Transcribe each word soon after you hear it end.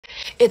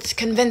it's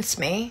convinced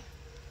me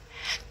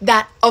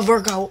that a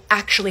Virgo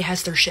actually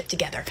has their shit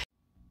together.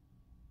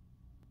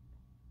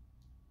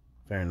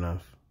 Fair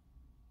enough.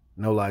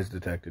 No lies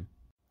detected.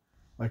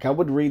 Like, I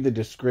would read the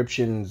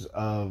descriptions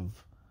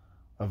of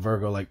a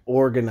Virgo, like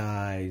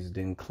organized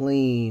and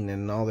clean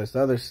and all this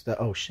other stuff.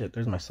 Oh shit,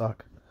 there's my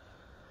sock.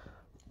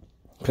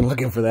 Been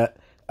looking for that.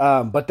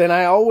 But then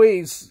I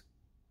always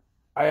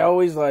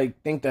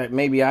like think that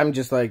maybe I'm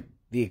just like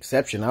the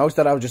exception. I always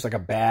thought I was just like a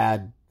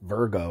bad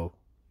Virgo.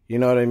 You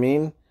know what I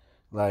mean?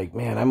 Like,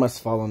 man, I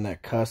must fall on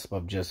that cusp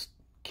of just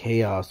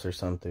chaos or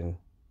something.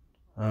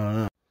 I don't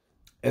know.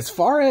 As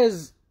far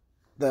as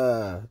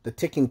the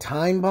ticking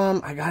time bomb,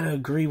 I gotta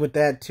agree with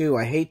that too.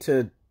 I hate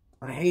to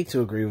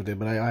agree with it,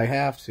 but I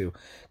have to.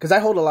 Because I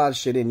hold a lot of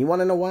shit in. You want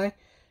to know why?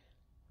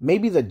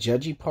 Maybe the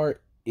judgy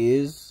part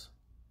is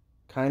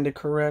kind of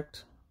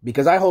correct.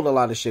 Because I hold a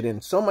lot of shit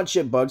in. So much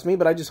shit bugs me,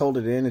 but I just hold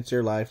it in. It's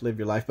your life. Live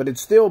your life. But it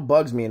still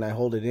bugs me and I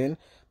hold it in.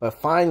 But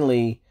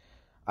finally,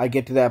 I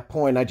get to that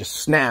point. I just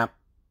snap.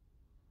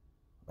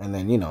 And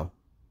then, you know,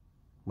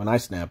 when I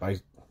snap,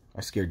 I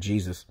scare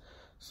Jesus.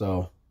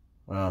 So,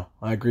 well,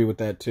 I agree with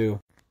that too.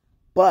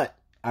 But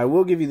I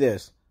will give you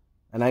this.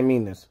 And I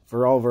mean this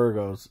for all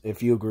Virgos,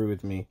 if you agree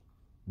with me.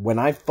 When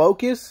I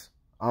focus,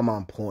 I'm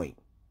on point.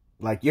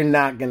 Like, you're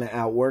not going to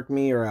outwork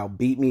me or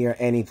outbeat me or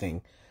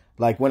anything.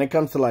 Like, when it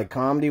comes to, like,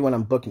 comedy, when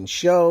I'm booking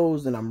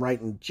shows and I'm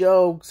writing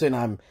jokes and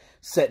I'm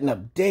setting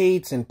up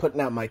dates and putting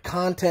out my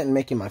content and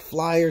making my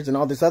flyers and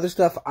all this other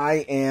stuff, I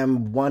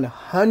am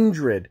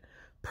 100%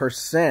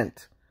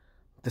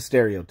 the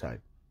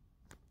stereotype.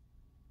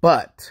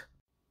 But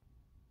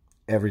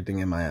everything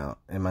in my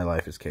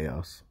life is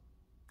chaos.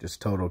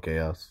 Just total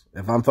chaos.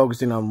 If I'm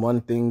focusing on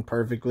one thing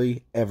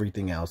perfectly,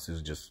 everything else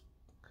is just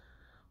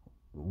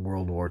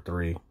World War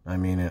III. I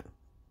mean it.